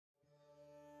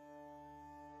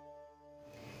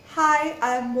Hi,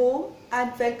 I'm Mo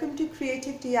and welcome to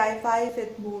Creative DIY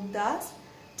with Moondas.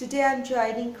 Today I'm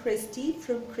joining Christy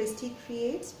from Christy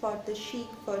Creates for the Chic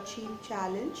for Cheap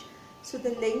challenge. So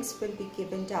the links will be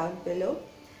given down below.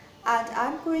 And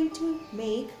I'm going to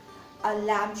make a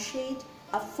lampshade,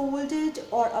 a folded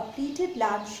or a pleated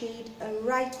lampshade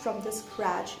right from the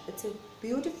scratch. It's a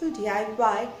beautiful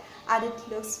DIY and it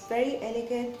looks very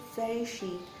elegant, very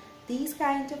chic. These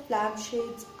kind of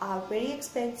lampshades are very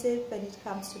expensive when it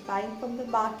comes to buying from the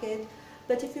market,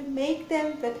 but if you make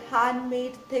them with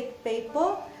handmade thick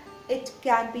paper, it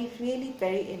can be really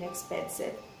very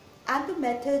inexpensive. And the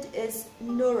method is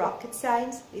no rocket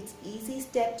science, it's easy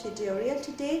step tutorial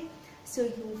today, so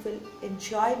you will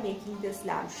enjoy making this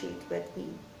lampshade with me.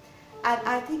 And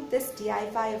I think this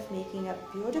DIY of making a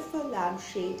beautiful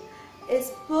lampshade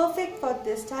is perfect for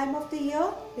this time of the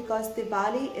year because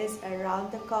Diwali is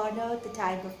around the corner, the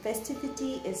time of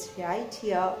festivity is right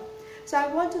here. So I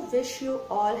want to wish you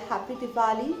all happy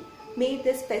Diwali. May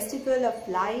this festival of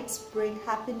lights bring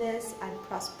happiness and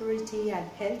prosperity and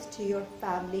health to your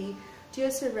family, to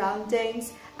your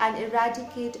surroundings, and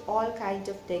eradicate all kinds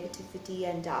of negativity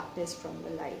and darkness from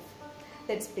your life.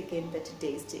 Let's begin with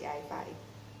today's DIY.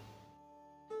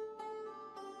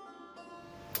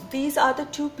 These are the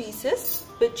two pieces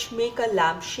which make a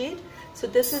lampshade. So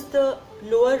this is the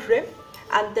lower rim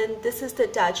and then this is the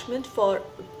attachment for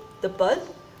the bulb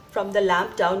from the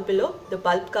lamp down below. The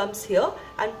bulb comes here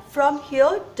and from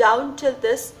here down till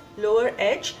this lower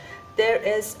edge there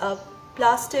is a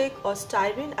plastic or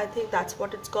styrene, I think that's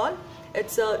what it's called.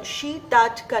 It's a sheet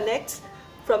that connects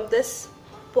from this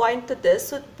point to this,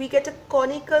 so we get a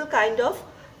conical kind of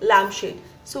lampshade.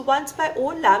 So once my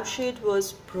old lampshade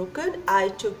was broken, I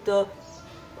took the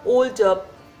old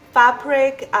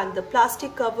fabric and the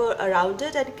plastic cover around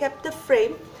it and kept the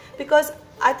frame because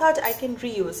I thought I can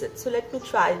reuse it. So let me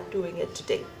try doing it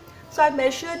today. So I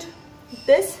measured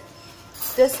this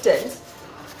distance.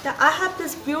 Now I have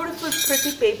this beautiful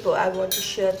pretty paper. I want to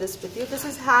share this with you. This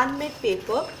is handmade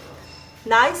paper,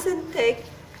 nice and thick.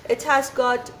 It has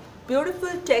got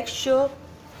beautiful texture.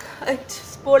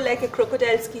 It's more like a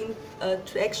crocodile skin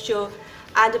texture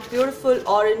and a beautiful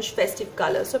orange festive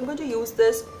color. So I'm going to use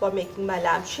this for making my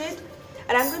lampshade,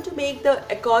 and I'm going to make the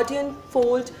accordion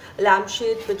fold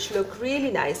lampshade which look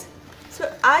really nice.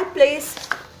 So I place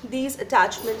these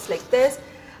attachments like this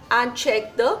and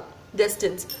check the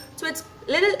distance. So it's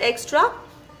little extra.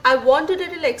 I wanted a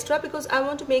little extra because I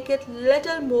want to make it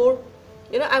little more,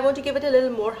 I want to give it a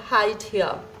little more height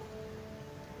here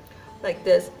like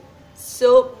this.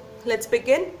 So let's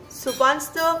begin. So once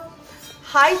the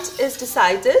height is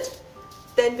decided,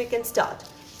 then we can start.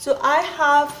 So I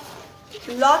have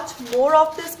a lot more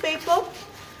of this paper.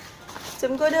 So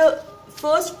I'm going to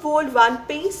first fold one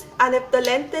piece, and if the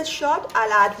length is short,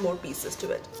 I'll add more pieces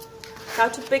to it. Now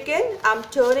to begin, I'm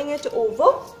turning it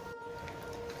over.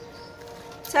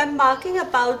 So I'm marking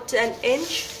about an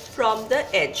inch from the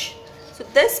edge. So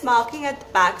this marking at the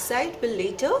back side will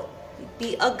later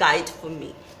be a guide for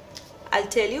me. I'll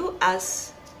tell you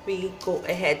as we go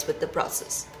ahead with the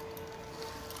process.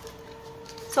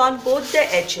 So on both the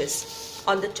edges,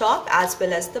 on the top as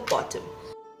well as the bottom.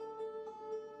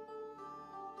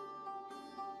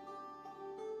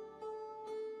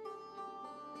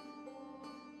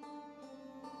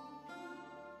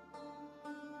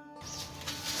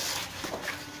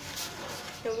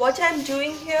 Now what I'm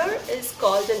doing here is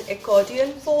called an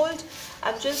accordion fold.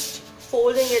 I'm just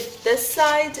folding it this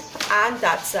side and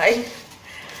that side.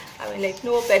 I mean, like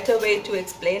no better way to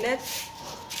explain it.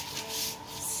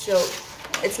 So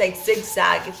it's like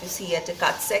zigzag if you see at a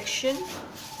cut section.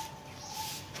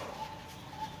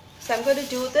 So I'm going to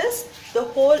do this the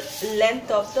whole length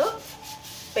of the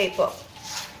paper.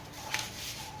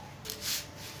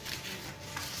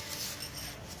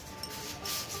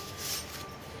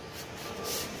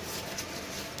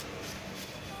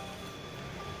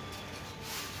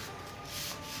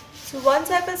 So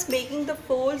once I was making the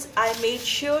folds, I made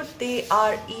sure they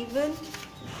are even.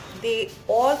 They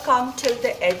all come till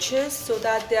the edges so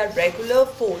that they are regular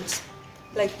folds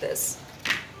like this.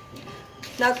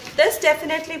 Now this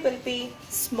definitely will be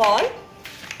small.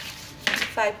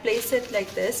 If I place it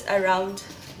like this around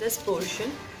this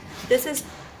portion, this is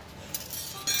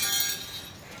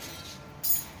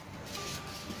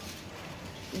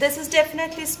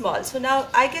definitely small. So now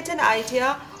I get an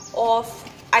idea of,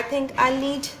 I think I'll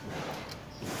need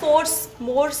 4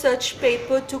 more such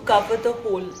paper to cover the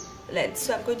whole length.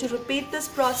 So I'm going to repeat this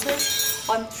process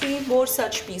on 3 more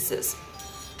such pieces.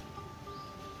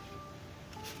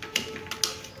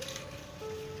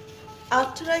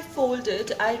 After I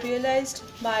folded, I realized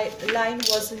my line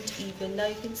wasn't even. Now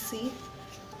you can see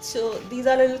So these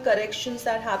are little corrections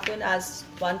that happen as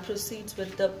one proceeds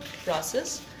with the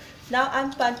process. Now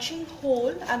I'm punching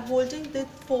hole, I'm holding the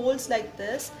folds like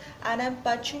this and I'm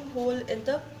punching hole in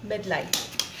the midline.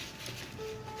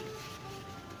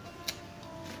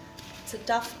 It's a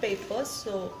tough paper,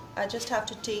 so I just have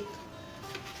to take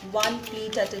one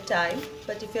pleat at a time,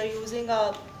 but if you're using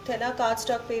a thinner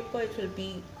cardstock paper, it will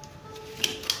be,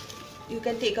 you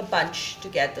can take a bunch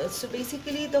together. So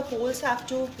basically the holes have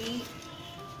to be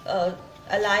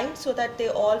aligned so that they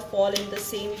all fall in the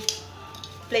same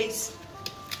place.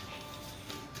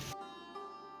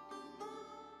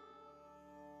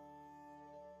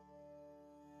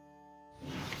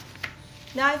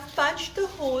 Now I've punched the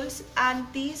holes and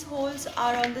these holes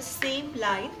are on the same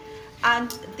line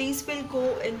and these will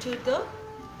go into the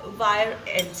wire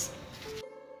ends.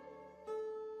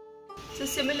 So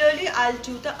similarly I'll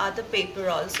do the other paper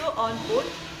also on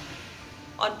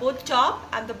both top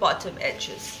and the bottom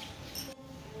edges.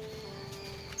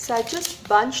 So I just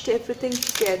bunched everything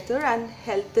together and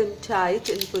held them tight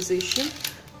in position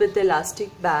with the elastic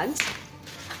bands.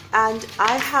 And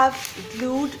I have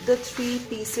glued the 3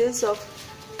 pieces of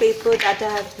paper that I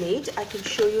have made. I can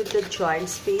show you the joint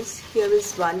space. Here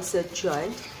is one such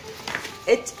joint.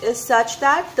 It is such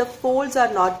that the folds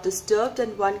are not disturbed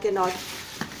and one cannot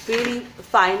really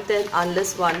find them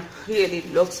unless one really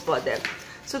looks for them.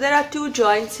 So there are 2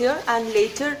 joints here, and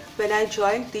later when I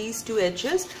join these 2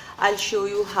 edges, I'll show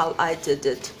you how I did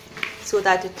it so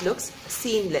that it looks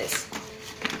seamless.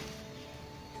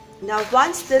 Now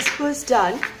once this was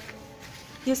done,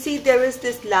 you see there is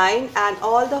this line and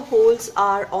all the holes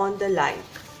are on the line.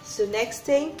 So next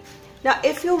thing, now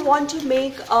if you want to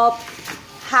make a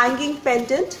hanging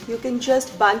pendant, you can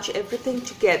just bunch everything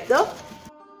together.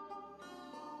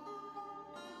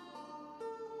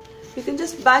 You can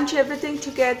just bunch everything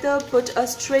together, put a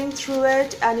string through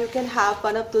it, and you can have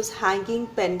one of those hanging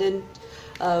pendant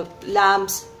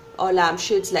lamps or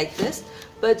lampshades like this.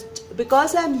 But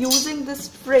because I'm using this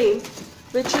frame,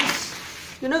 which is,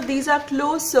 you know, these are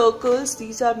closed circles,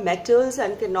 these are metals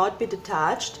and cannot be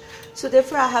detached, so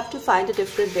therefore I have to find a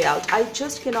different way out. I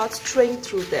just cannot string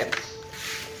through them.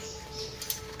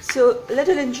 So a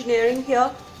little engineering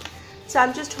here. So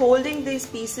I'm just holding these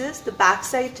pieces, the back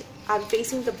side, I'm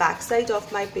facing the back side of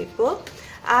my paper,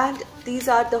 and these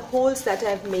are the holes that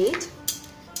I've made.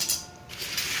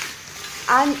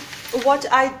 And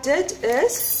what I did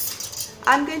is,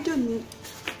 I'm going to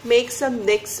make some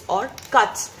nicks or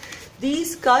cuts.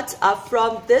 These cuts are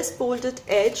from this folded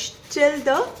edge till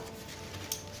the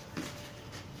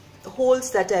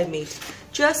holes that I made,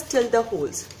 just till the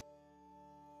holes.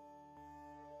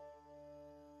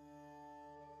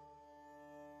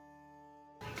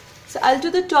 So I'll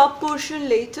do the top portion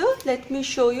later. Let me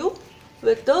show you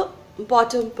with the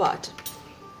bottom part.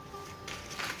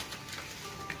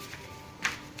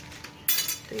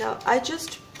 Now I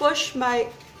just push my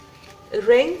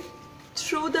ring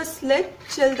through the slit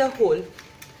till the hole.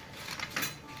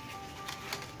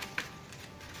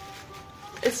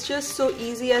 It's just so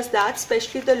easy as that,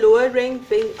 especially the lower ring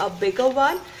being a bigger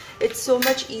one, it's so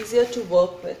much easier to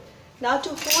work with. Now to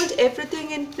hold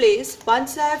everything in place,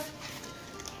 once I've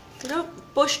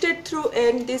pushed it through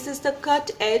in, this is the cut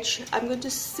edge, I'm going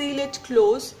to seal it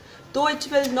close, though it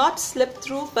will not slip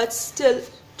through, but still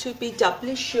to be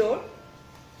doubly sure,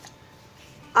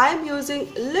 I am using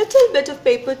a little bit of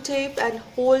paper tape and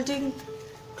holding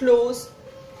close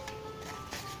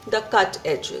the cut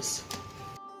edges.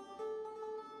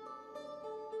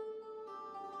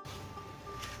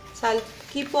 So I'll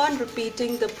keep on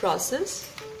repeating the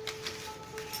process,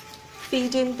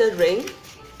 feed in the ring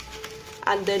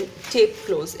and then tape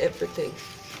close everything.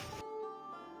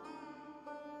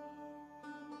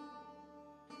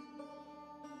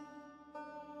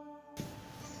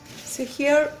 So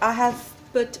here I have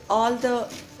put all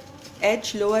the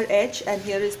edge, lower edge, and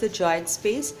here is the joint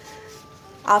space.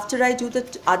 After I do the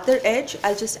other edge,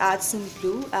 I'll just add some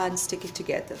glue and stick it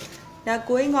together. Now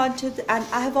going on to and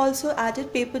I have also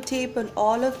added paper tape on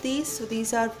all of these, so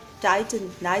these are tight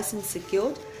and nice and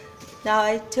secured. Now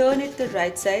I turn it the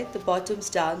right side, the bottom's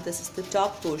down, this is the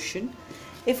top portion.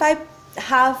 If I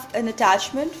have an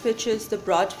attachment which is the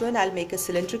broad one, I'll make a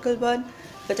cylindrical one,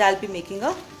 but I'll be making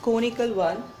a conical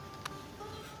one.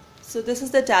 So this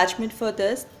is the attachment for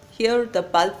this. Here the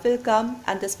bulb will come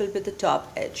and this will be the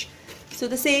top edge. So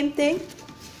the same thing,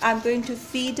 I'm going to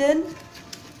feed in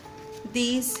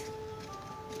these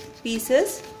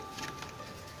pieces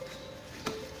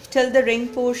till the ring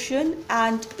portion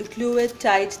and glue it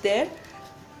tight there.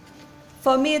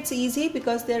 For me it's easy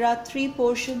because there are 3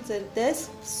 portions in this,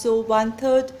 so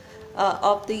 1/3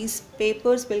 of these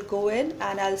papers will go in,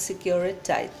 and I'll secure it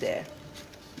tight there.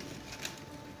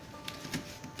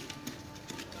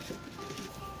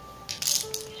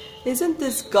 Isn't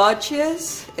this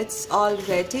gorgeous? It's all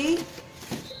ready,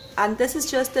 and this is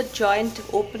just the joint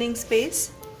opening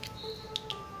space.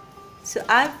 So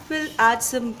I will add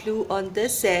some glue on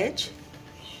this edge.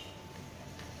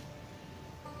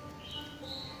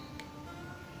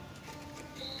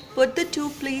 Put the two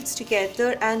pleats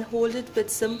together and hold it with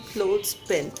some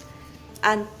clothespin,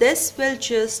 and this will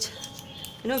just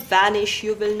vanish.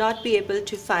 You will not be able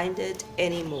to find it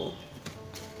anymore.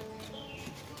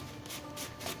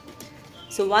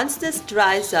 So once this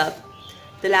dries up,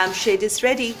 the lampshade is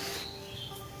ready.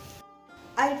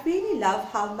 I really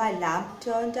love how my lamp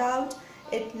turned out.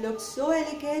 It looks so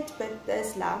elegant with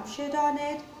this lampshade on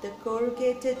it, the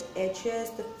corrugated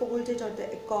edges, the folded or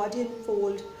the accordion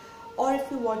fold, or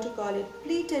if you want to call it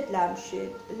pleated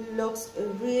lampshade. It looks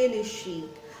really chic.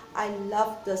 I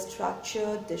love the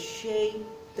structure, the shape,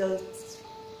 the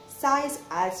size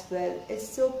as well. It's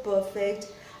so perfect,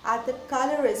 and the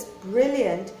color is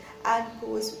brilliant and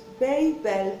goes very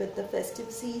well with the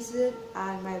festive season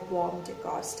and my warm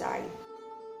decor style.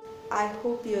 I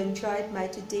hope you enjoyed my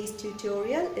today's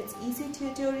tutorial. It's easy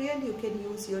tutorial. You can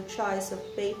use your choice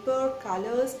of paper,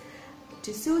 colors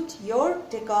to suit your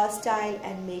decor style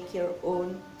and make your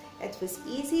own. It was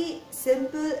easy,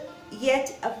 simple,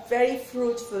 yet a very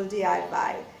fruitful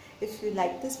DIY. If you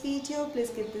like this video,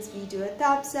 please give this video a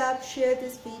thumbs up, share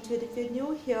this video, and if you're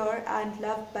new here and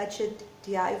love budget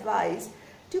DIYs,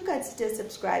 do consider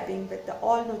subscribing with the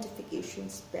all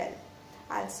notifications bell.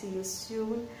 I'll see you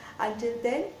soon. Until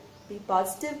then, be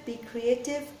positive, be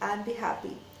creative, and be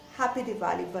happy. Happy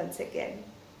Diwali once again.